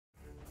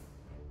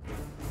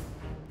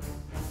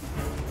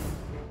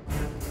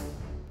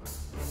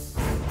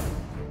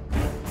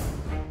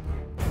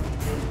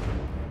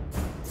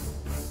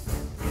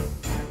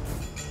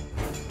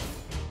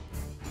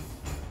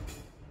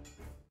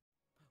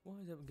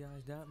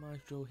guys,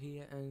 DarkMistro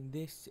here, and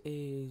this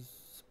is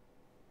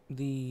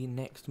the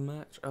next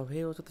match of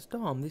Heroes of the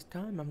Storm. This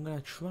time I'm going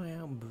to try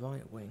out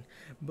BrightWing,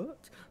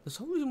 but the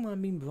sole reason why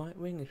I'm being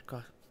BrightWing is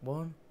because,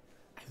 one,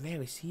 I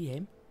rarely see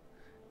him,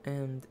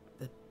 and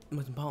the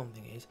most important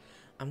thing is,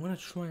 I'm going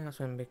to try out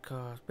him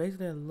because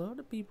basically a lot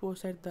of people have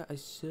said that a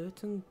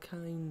certain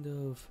kind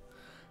of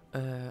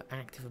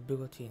active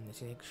ability in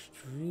this is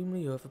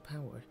extremely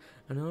overpowered,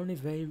 and only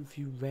very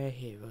few rare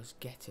heroes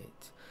get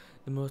it.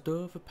 The most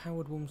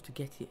overpowered ones to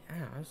get it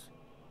as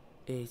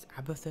is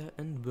Abathur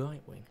and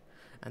BrightWing,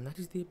 and that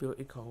is the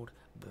ability called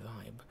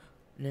Bribe.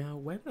 Now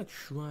we're going to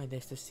try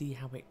this to see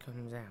how it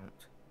comes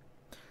out,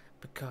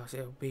 because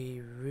it'll be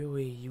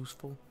really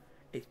useful.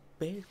 It's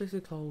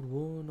basically called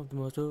one of the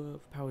most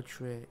overpowered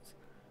traits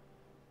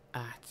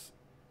at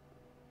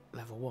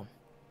level 1,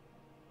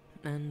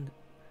 and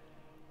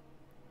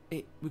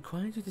it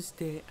requires you to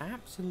stay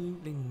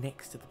absolutely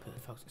next to the person,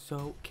 folks.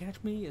 So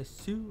catch me as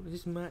soon as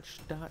this match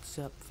starts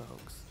up,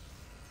 folks.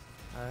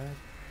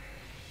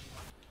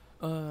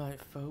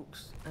 Alright,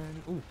 folks.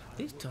 And ooh,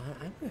 this time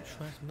I'm going to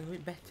try something a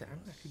bit better.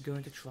 I'm actually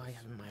going to try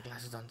having my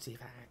glasses on, see if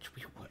that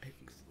actually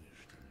works.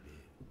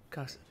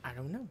 Because I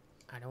don't know.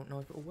 I don't know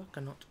if it will work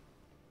or not.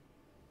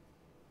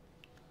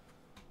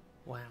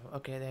 Wow,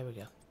 okay, there we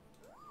go.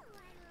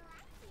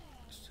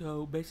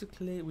 So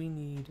basically we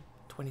need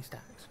 20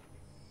 stacks.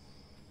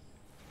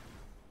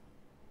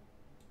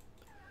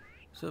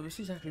 So this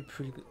is actually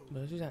pretty good.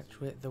 This is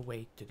actually the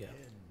way to go.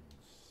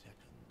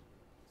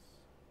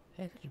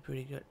 Hey, it's actually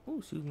pretty good.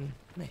 Oh, Susan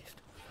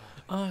missed.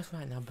 Oh, that's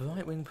right. Now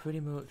BrightWing pretty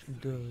much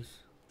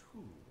does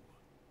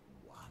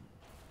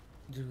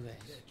do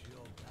this.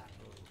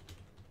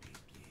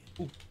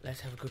 Ooh,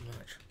 let's have a good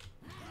match.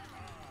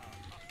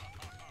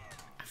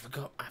 I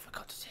forgot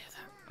to say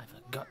that. I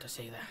forgot to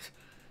say that.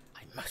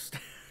 I must.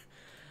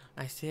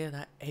 I say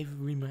that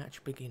every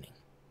match beginning.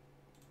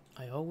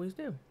 I always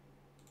do.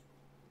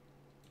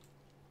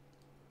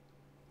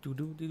 Hey,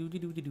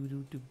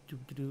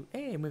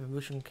 I'm with a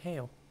Russian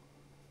kale.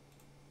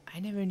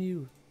 I never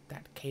knew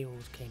that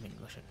kales came in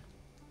Russian.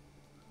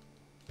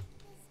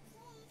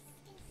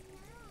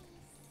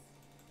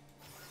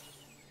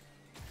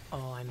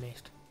 Oh, I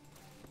missed.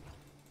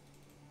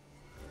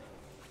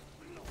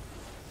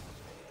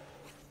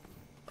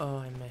 Oh,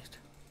 I missed.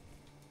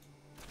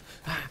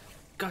 Ah,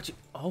 got you.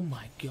 Oh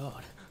my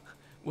god.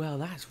 Well,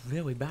 that's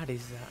really bad,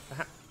 is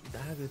that?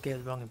 That would get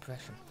the wrong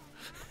impression.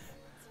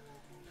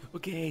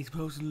 Okay,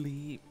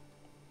 supposedly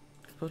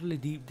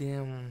deep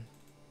down,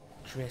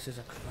 Tracer's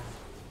a crab.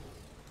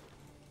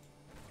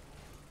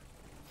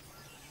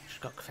 She's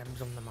got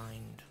crabs on the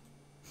mind.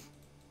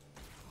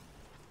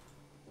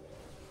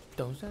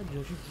 Don't start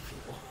judging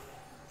people.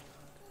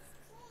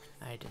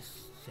 I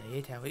just say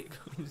it how it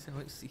goes, how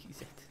it sees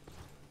it.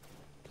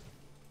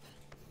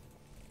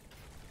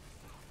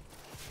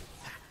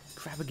 Ah,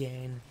 crab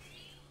again.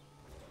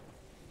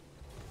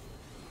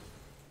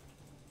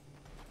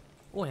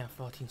 Oh, yeah,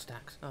 14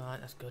 stacks.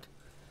 Alright, that's good.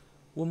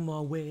 One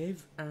more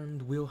wave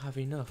and we'll have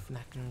enough, and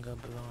I can go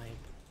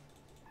Bribe.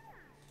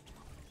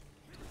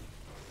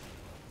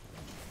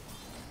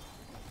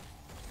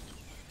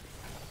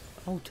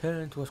 Oh,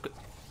 turn to a squirrel.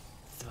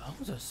 That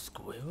was a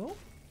squirrel?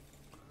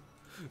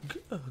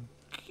 Good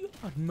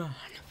God, man.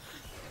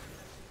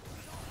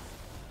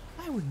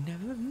 I would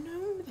never have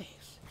known this.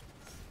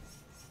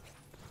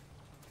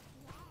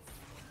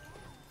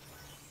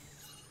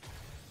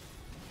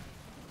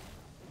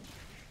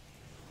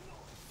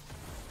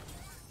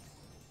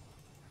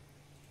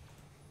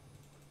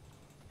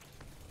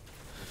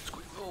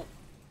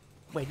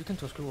 Wait, you can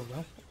touch squirrel though.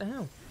 What the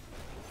hell?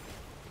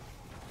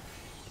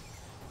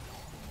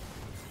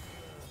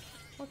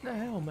 What the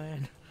hell,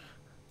 man?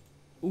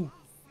 Ooh.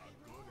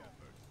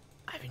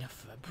 I have enough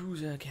for a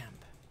bruiser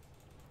camp.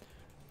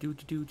 Do.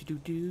 Gonna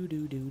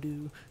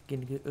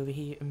go over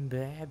here and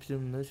grab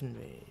some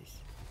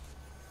mercenaries.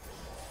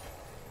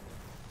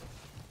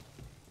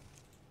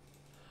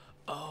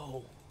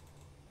 Oh.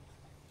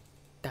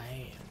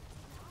 Damn.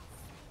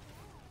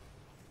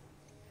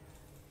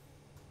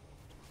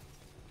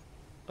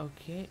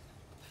 Okay.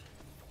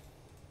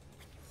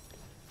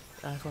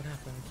 That's what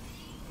happened.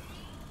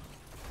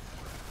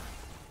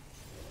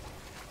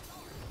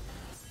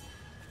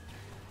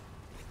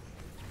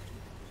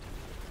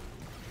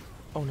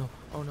 Oh no,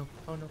 oh no,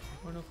 oh no,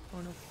 oh no,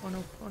 oh no, oh no, oh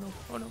no,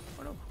 oh no,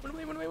 oh no, run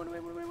away, run away, run away,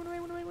 run away, run away,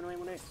 run away, run away,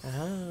 run away.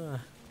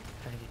 Ah,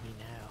 trying to get me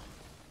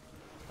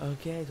now.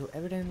 Okay, so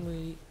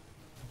evidently,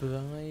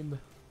 bribe.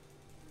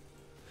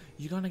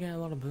 You're gonna get a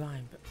lot of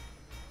bribe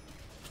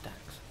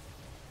stacks.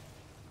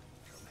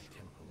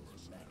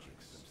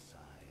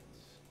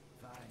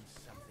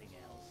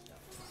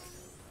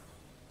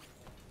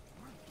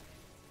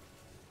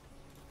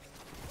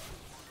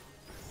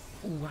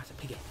 Ooh, that's a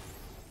piggy.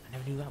 I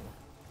never knew that one.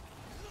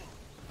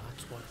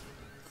 That's what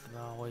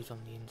they're always on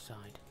the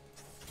inside.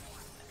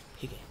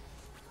 Piggy.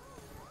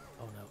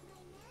 Oh no.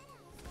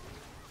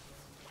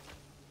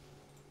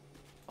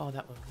 Oh,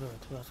 that was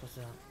good. Who else was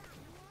that?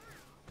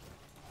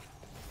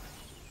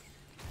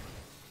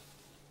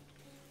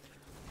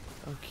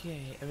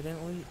 Okay,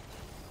 evidently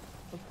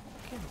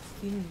Okay, it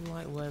seems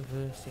like we're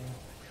versing.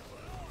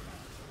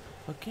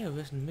 Okay, we're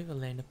versing Mirror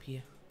Lane up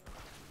here.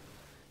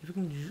 If we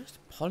can just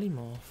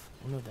polymorph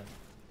one of them,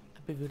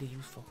 that'd be really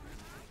useful.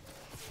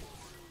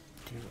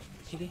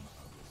 Piggy.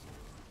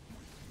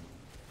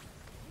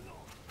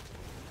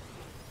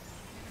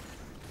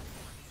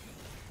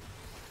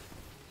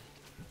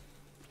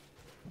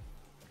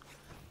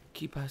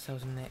 Keep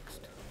ourselves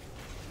next.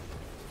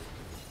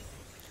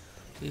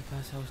 Keep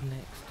ourselves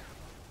next.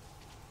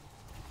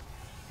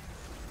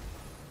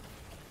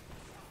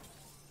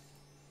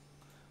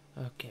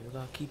 Okay, we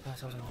gotta keep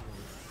ourselves on the move.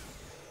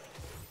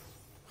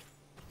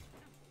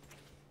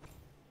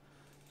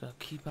 Gotta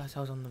keep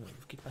ourselves on the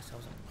move. Keep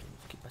ourselves on the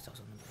move. Keep ourselves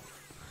on the move.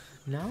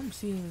 Now I'm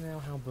seeing now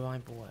how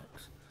bribe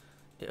works.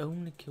 It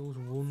only kills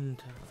one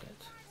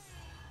target.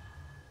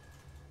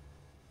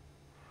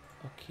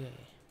 Okay.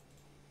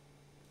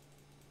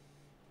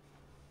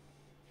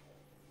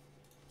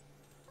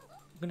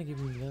 I'm gonna give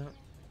him that.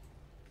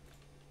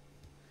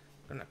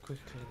 I'm gonna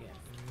quickly get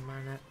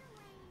mana.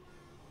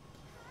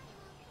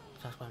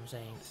 That's what I'm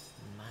saying.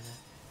 Mana.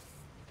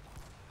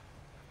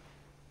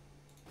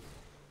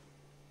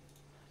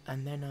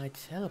 And then I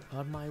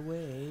teleport my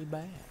way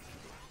back.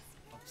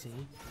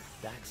 See?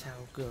 That's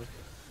how good.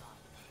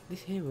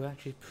 This hero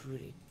actually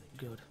pretty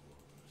good.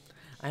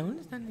 I'm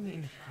understanding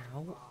in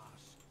how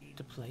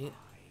to play it.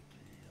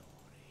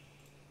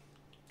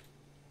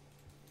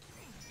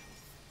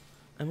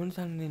 I'm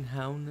understanding in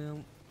how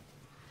now.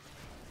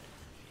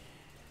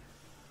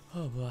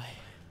 Oh boy.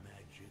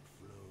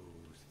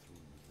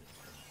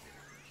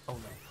 Oh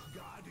no.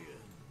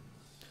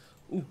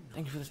 Ooh,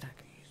 thank you for the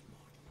stack.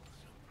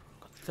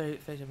 Got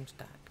 37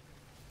 stack.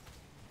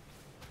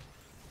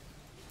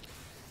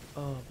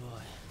 Oh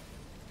boy.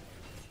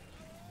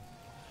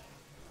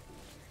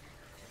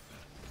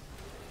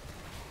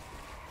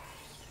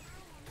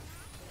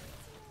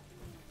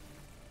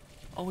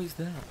 Always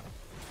that.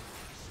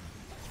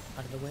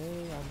 Out of the way,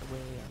 out of the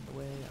way, out of the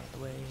way, out of the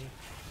way.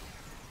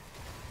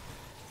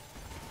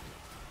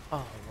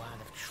 Oh wow,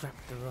 they've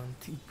trapped the wrong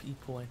TP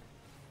point.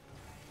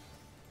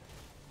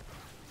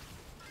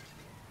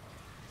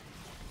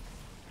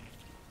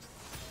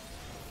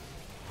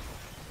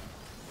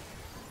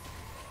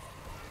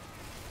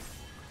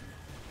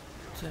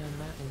 Turn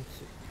that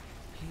into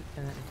pig,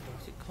 and that into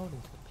what's it called,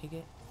 into the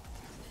pigget.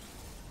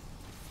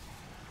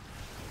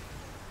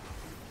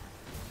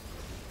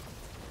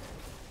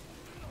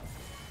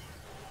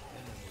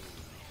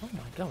 Oh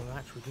my god, we're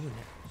actually doing it.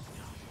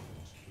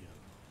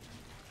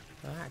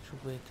 We're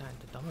actually trying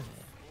to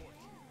dominate.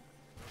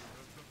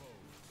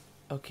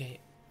 Okay.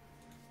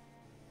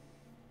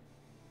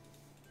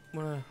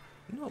 No,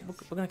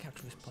 we're gonna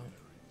capture this point.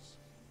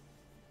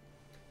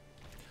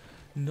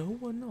 No,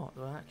 we're not.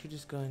 We're actually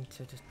just going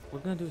to we're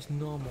gonna do this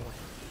normal way.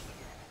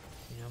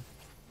 You know?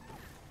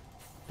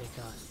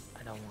 Because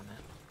I don't wanna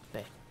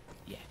stay.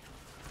 Yeah.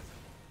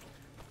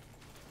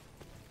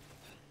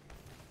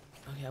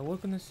 Okay, I was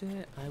gonna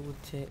say I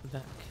would take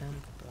that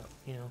camp, but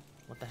you know,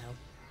 what the hell.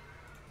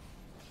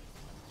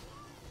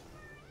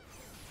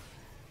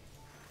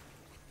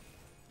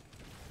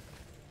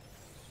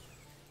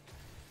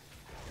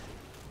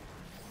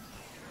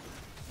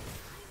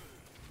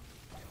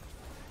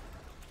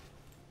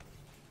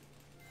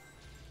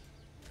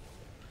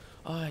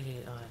 Oh, I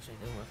did. Oh, actually, it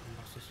didn't work on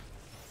bosses.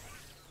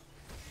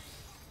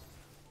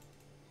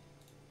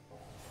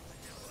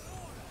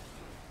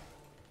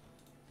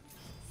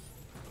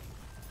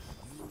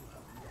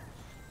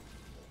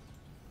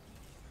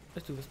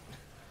 Let's do this.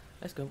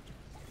 Let's go.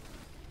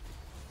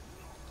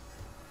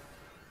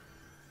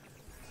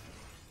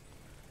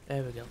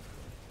 There we go.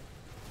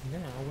 Now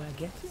we're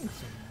getting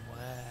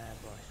somewhere,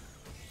 boy.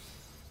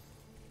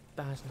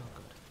 That's not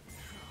good.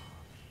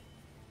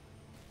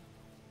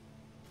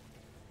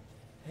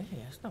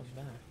 Hey, that's not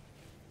bad.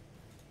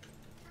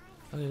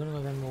 Okay, gonna go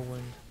Emerald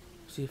Wind.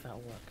 See if that'll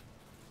work.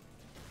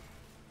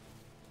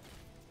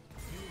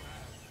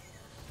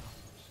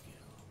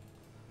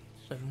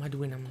 But am I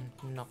doing? I'm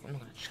not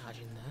gonna charge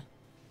in there.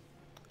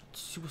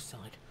 It's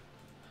suicide.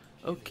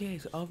 Okay,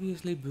 so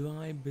obviously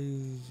bribe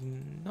is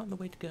not the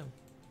way to go.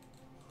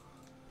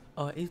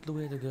 Or it is the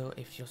way to go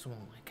if you're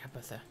someone like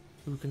Abatha,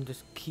 who can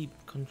just keep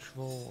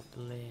control of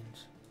the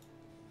lanes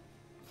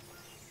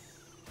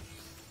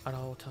at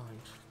all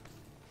times.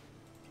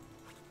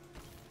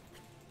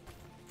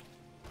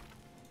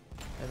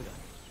 There we go.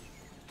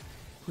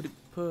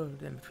 Put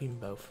them between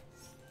both.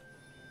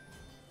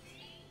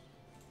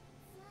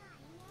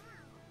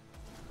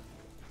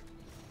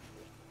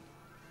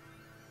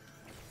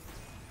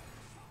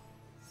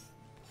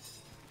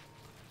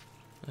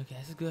 Okay,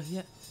 let's go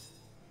here.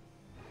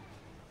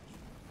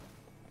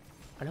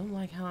 I don't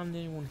like how I'm the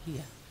only one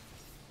here.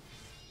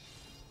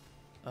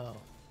 Oh.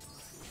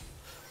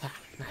 Ah,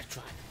 nice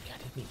try. You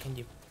can't hit me, can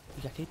you?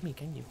 You can't hit me,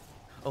 can you?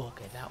 Oh,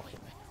 okay, that'll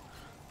hit me.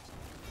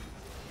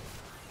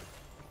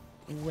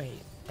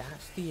 Wait,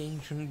 that's the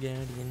Ancient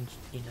Guardian's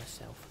inner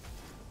self.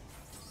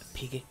 A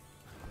piggy.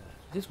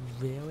 Is this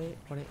really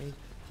what it is?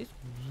 Is this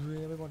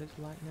really what it's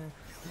like now?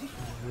 Is this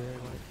really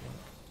what it's like?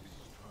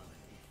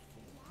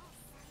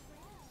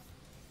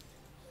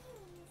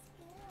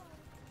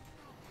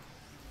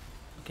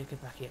 Okay,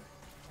 get back here.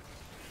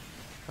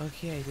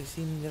 Okay, it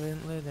seems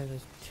evidently there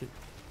is two.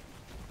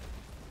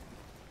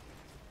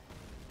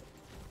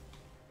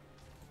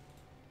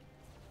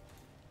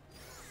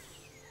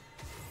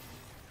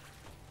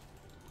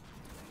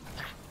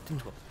 Ah,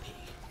 didn't go pig.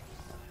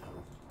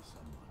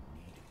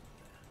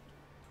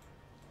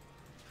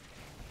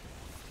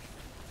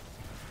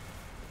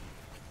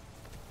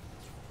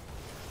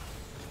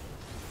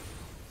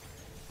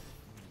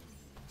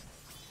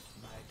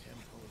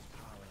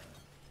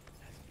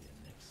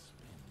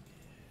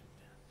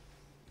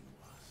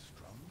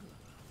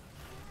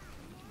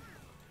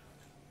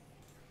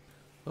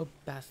 Oh,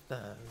 that's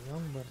the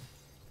wrong button.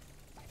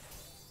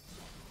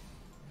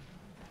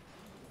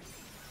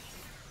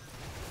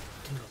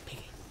 Didn't go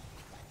piggy.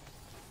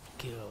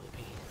 Kill the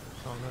piggy.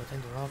 Oh no,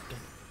 turned her off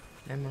again.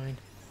 Never mind.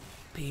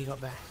 Piggy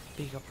got back.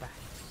 Piggy got back.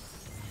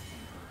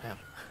 Well,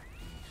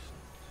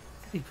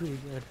 that'd be pretty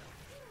good.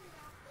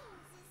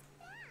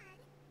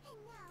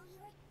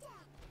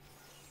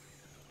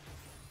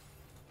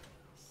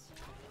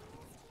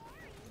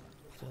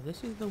 So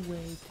this is the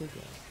way to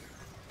go.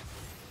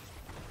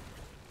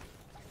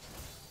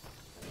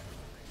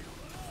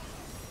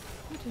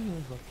 What do you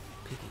mean for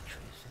piggy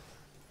tracer?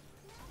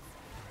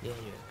 Yeah,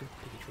 you're a good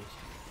piggy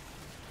tracer.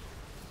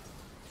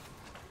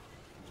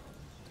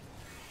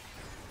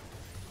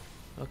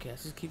 Okay,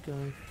 let's just keep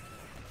going.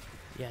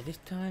 Yeah, this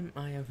time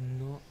I have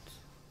not...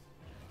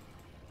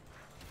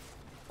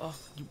 Oh,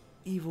 you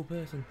evil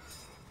person.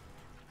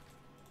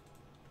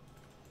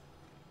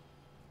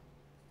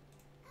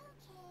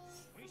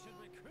 We should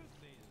recruit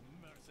these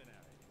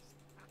mercenaries.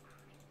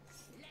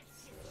 Let's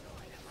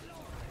destroy the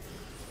floor.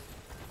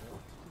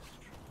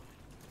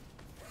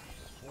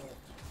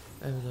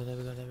 There we go, there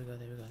we go, there we go,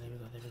 there we go, there we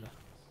go, there we go.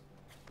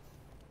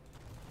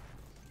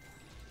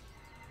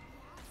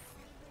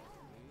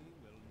 We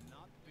will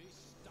not be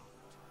stopped.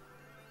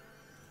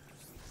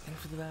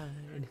 Thanks for the ride.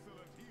 Excellent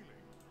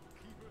healing.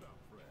 Keep it up,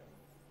 friend.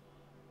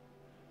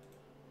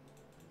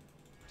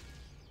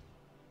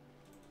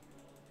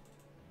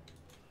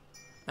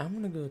 I'm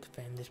gonna go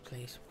defend this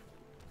place.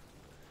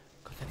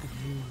 Cause I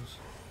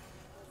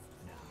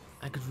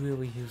could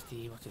really use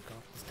the, what's it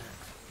called, the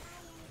stacks.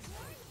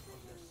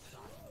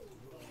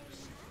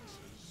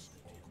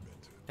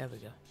 There we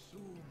go.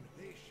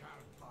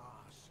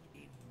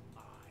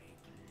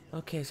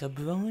 Okay, so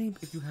bribe,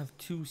 if you have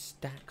 2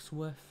 stacks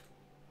worth,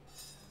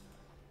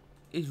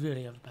 is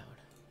really overpowered.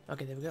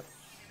 Okay, there we go.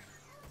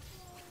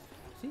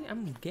 See,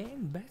 I'm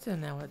getting better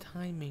now at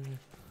timing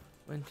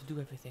when to do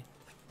everything.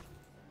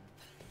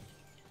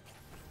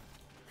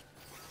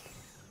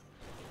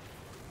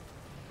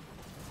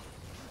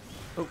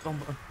 Oh, wrong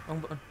button, wrong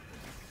button.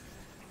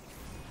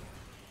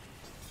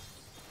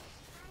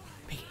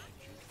 Piggy.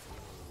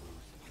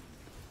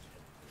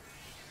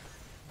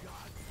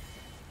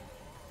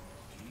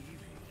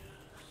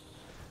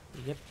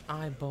 Yep,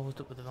 I ballsed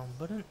up with the wrong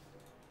button.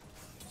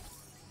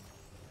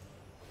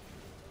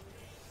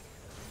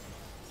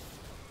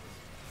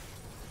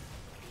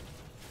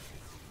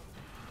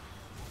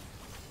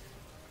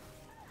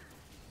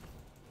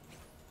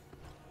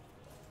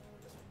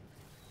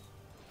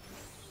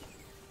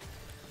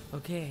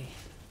 Okay.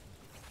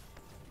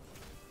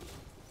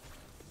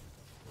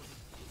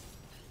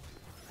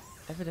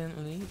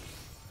 Evidently,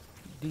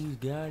 these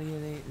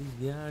guardians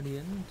have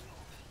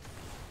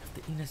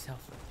the inner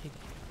self of a pig.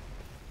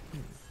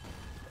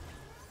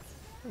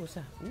 Oh, what's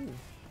that? Ooh.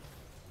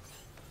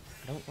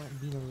 I don't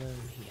like being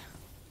alone here.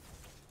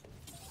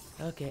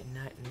 Okay,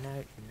 now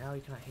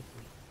you can't hit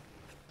me.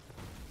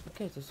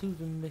 Okay, so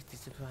Super Mist is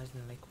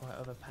surprisingly quite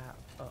overpowered.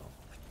 Oh.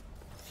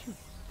 Phew.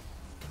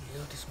 Didn't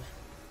notice me.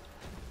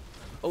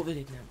 Oh, they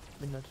did now.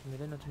 They noticed me,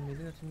 they noticed me,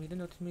 they noticed me, they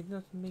noticed me, they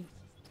noticed me.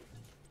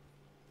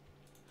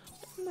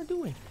 What am I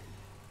doing?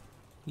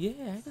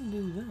 Yeah, I can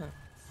do that.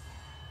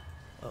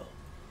 Oh.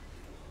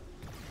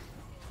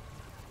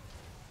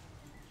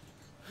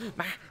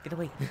 Ma, get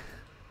away.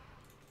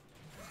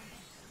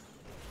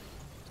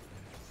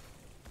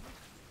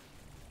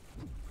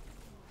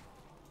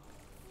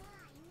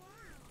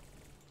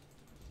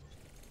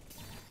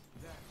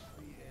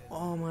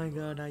 Oh my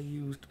god, I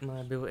used my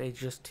ability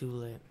just too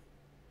late.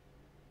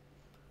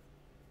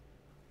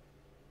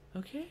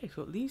 Okay,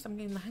 so at least I'm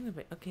getting the hang of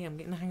it. Okay, I'm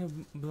getting the hang of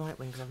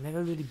BrightWing because I've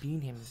never really been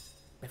him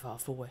before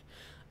fully.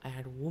 I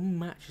had 1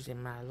 match as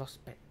him and I lost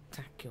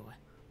spectacular.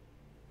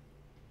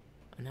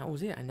 And that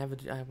was it. I never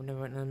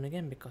went on him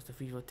again because the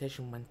free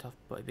rotation went off,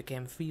 but it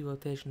became free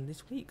rotation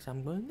this week, so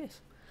I'm going this.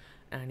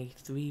 And I need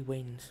 3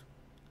 wins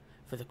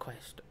for the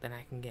quest, then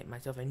I can get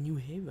myself a new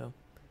hero.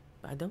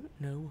 But I don't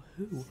know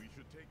who. We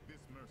should take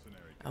this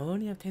mercenary. I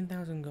only have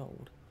 10,000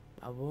 gold.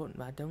 I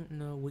don't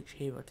know which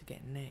hero to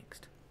get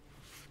next.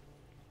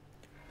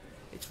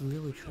 It's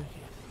really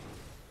tricky.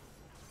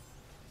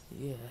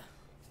 Yeah.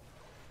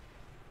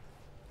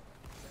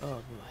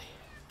 Oh boy.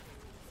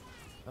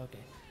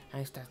 Okay. How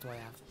many stats do I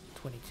have?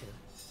 22.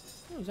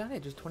 Oh, is that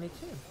it? Just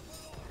 22?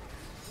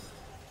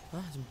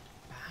 That's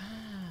bad.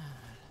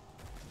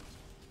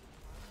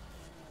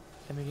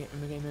 Let me get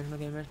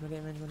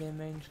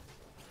range.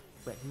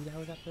 Wait, who the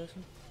hell is that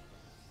person?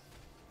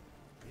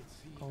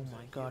 Oh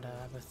my god,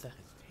 Abatha.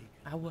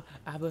 Our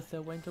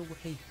Abatha went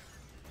away.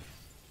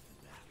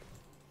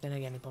 Then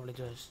again, he probably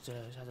just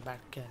has a bad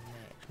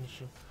connection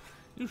issue.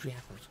 Usually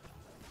happens.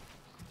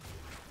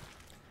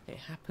 It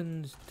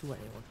happens to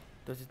anyone.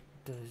 Does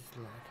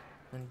lag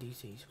and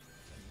DCs.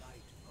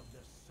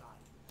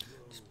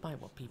 Despite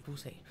what people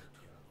say.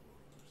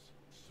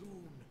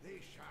 Soon they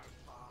shall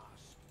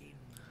pass in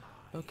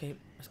my Okay,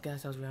 let's get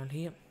ourselves around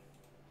here.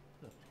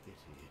 The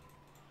pity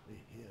the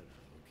hero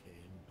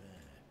came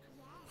back.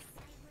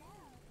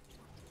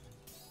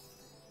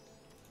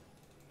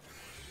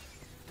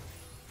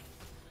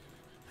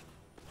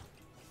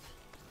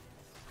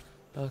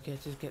 Okay,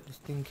 let's just get this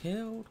thing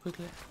killed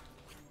quickly.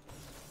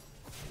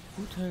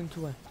 Who turned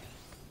to her?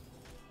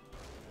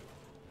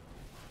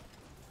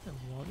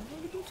 What the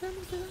hell did you turn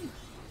into them?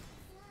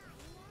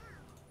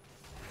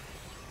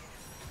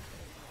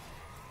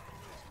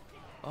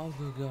 Oh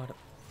good god.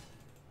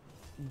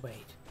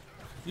 Wait.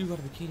 You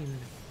gotta be kidding me.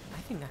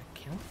 I think that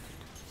counted.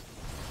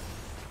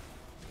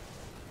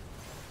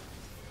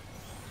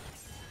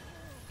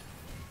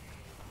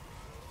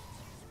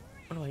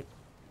 Oh no, wait.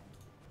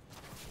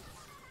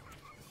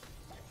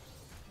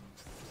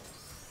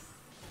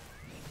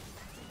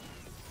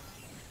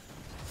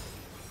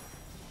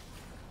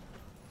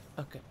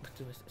 Okay, let's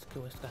do this. Let's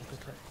kill this guy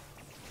quickly.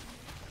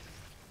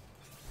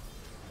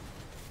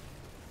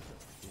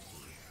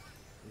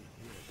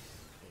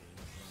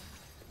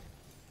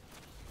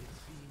 It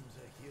seems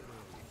a hero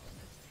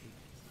has taken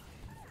my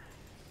advice.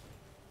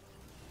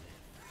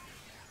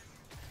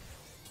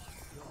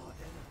 Your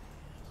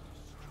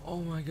enemy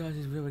Oh my god,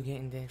 this is really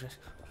getting dangerous.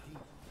 keep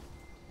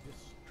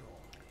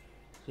destroyed.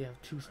 So you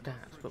have 2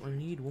 stacks, but we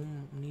need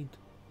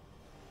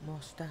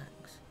more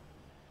stacks.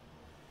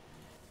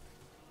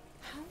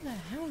 How the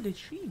hell did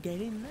she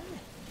get in there?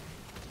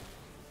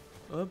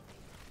 Oh,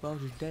 well,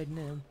 she's dead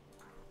now.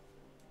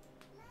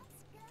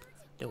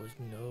 There was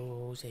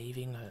no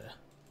saving her.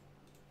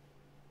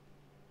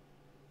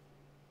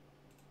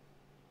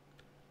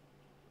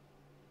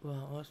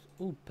 Well,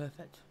 oh,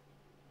 perfect.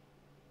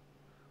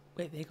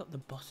 Wait, they got the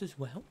boss as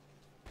well?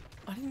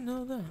 I didn't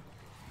know that.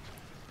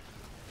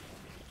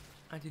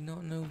 I did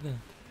not know that.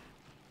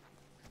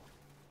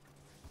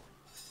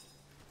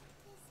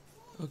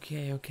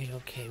 Okay.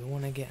 We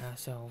want to get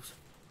ourselves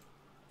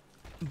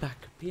back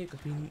up here,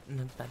 because we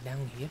need back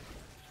down here.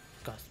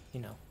 Because,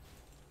 you know,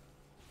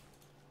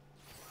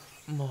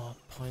 more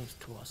points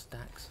to our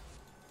stacks.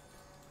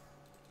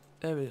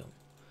 There we go.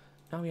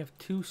 Now we have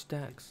 2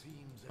 stacks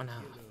Seems on a our.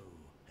 hero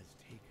has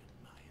taken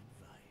my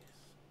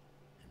advice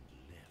and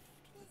left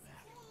the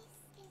battle.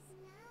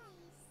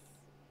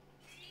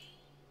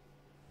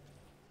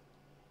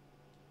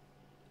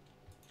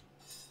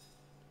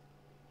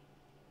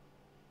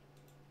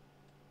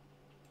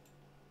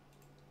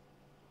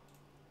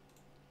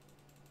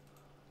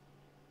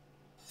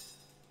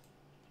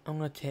 I'm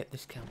gonna take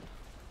this camp.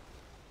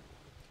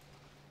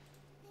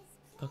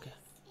 Okay.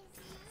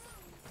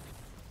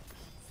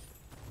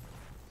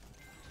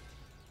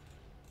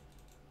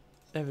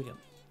 There we go.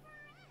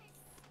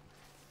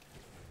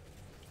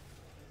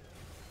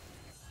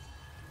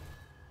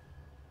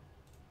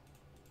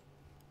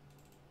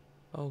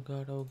 Oh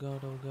god.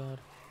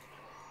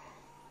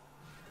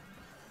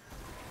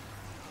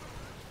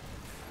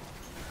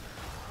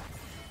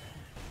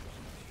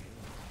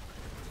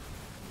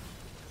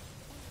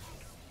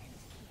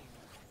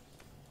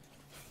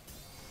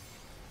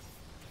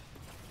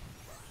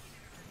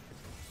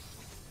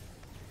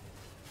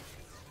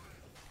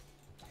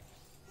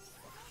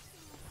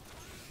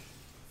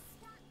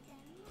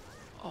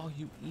 Oh,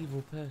 you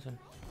evil person.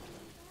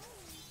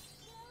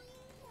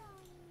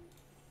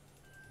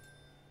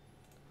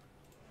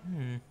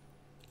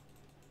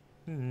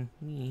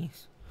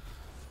 Yes.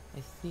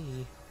 I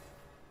see.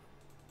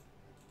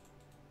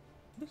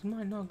 This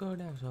might not go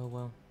down so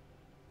well.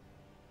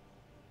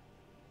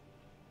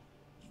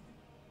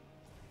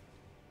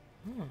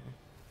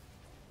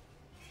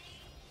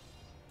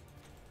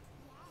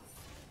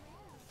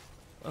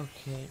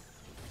 Okay.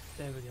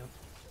 There we go.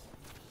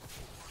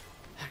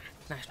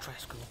 Nice try,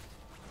 school.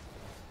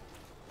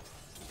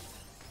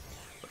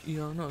 But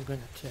you're not gonna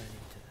turn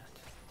into that.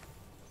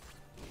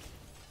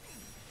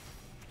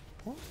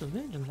 What's the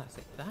range on that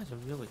thing? That's a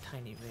really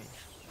tiny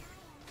range.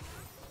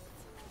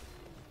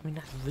 I mean,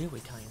 that's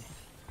really tiny.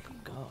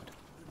 Good God.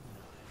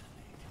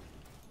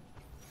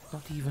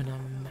 Not even a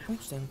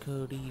mouse then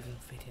could even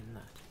fit in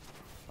that.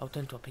 Oh,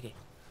 turn to a piggy.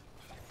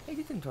 Hey,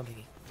 you turn to a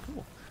piggy.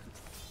 Cool.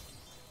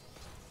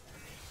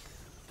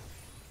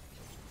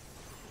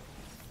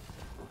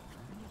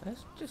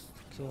 Let's just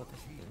kill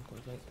this thing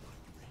quickly.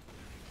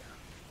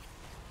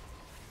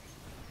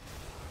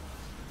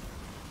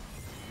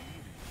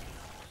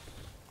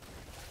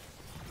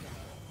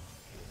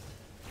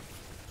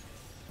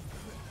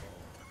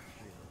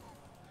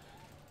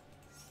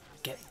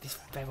 Get this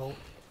feral.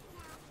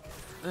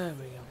 There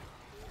we go.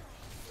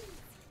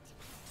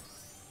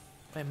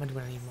 Wait, am I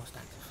doing any more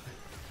stats?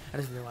 I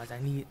just realised I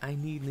need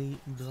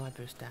the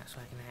library stats so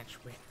I can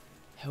actually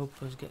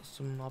help us get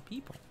some more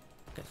people.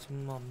 Get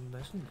some more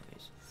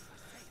mercenaries.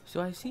 So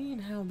I've seen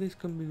how this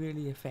can be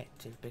really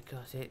effective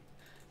because it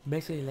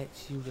basically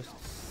lets you just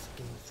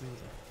skim through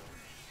them.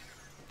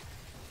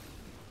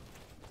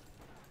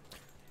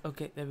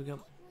 Okay, there we go.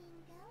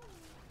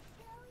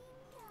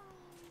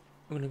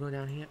 I'm gonna go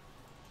down here.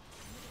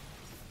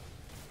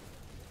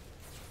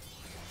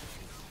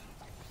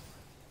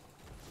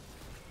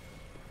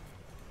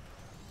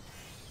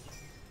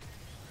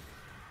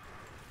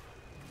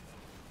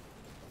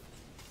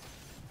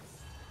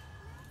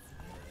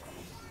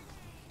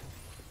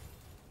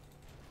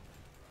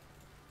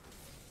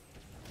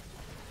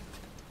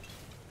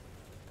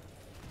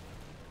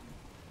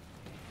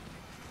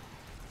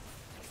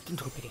 No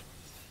piggy.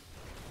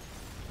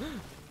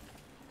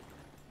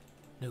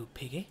 No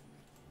piggy.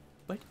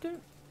 Where'd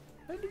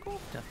you go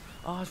after?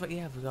 Oh, that's right,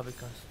 yeah, I forgot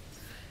because...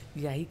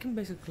 Yeah, he can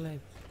basically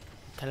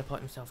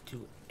teleport himself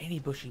to any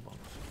bush he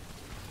wants.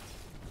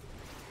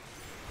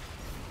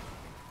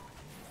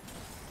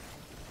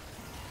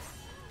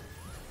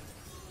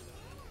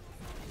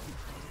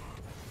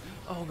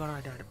 Oh god,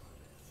 I died.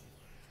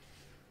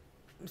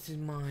 This is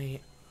my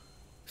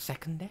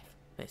second death?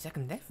 Wait,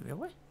 second death?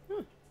 Really?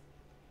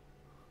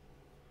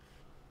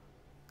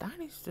 That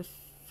is just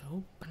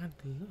so bad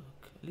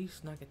luck. At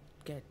least I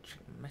get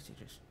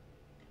messages.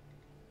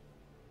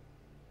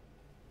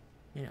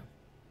 You know,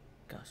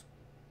 because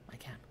I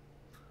can.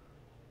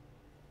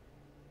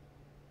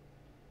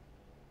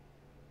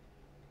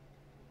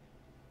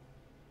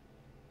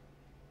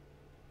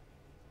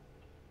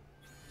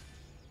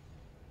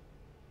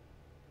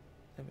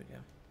 There we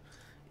go.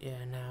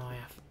 Yeah, now I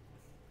have...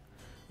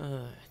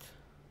 Alright.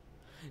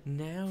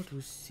 Now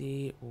to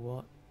see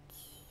what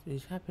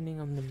is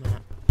happening on the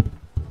map.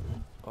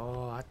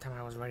 Oh, that time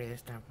I was ready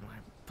this time for my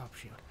pop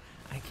shield.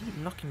 I keep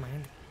knocking my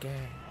hand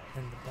again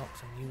in the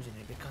box I'm using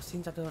it because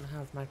since I don't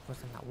have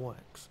microphone that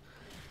works,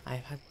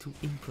 I've had to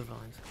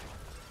improvise.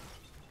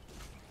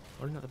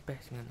 Probably not the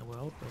best thing in the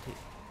world, but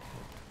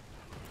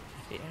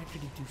it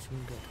actually do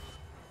some good.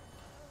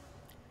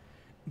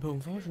 But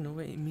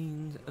unfortunately, it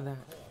means that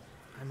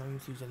I'm having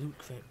to use a loot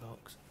crate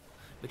box,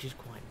 which is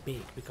quite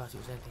big because it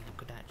was anything that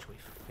could actually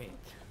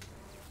fit.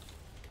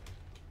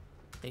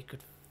 It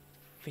could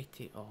fit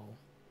it all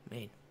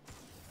in.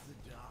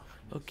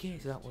 Okay,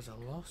 so that was a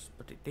loss,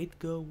 but it did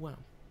go well.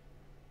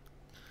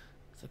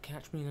 So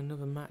catch me in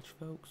another match,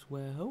 folks,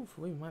 where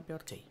hopefully we might be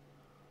able to tea.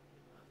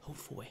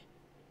 Hopefully.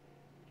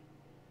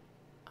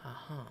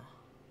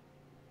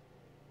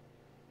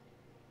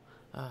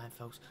 Alright,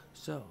 folks,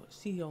 so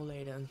see you all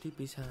later, and do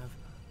please have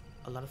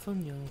a lot of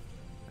fun, y'all.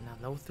 And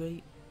have level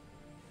 3.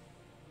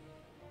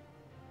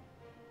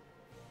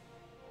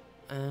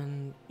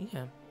 And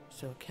yeah,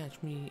 so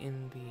catch me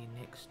in the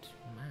next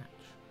match,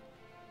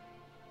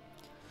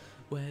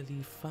 where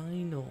the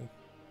final,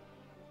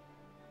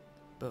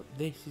 but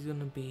this is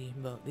gonna be,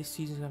 well, this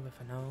season's gonna have a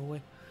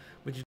finale,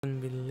 which is gonna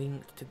be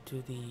linked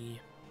to the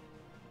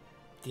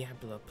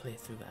Diablo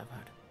playthrough that I've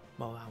had.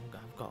 Well, I've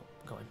got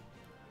going.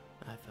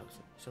 Alright, folks.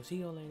 So see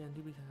you all later, and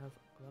do please have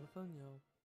a lot of fun, y'all.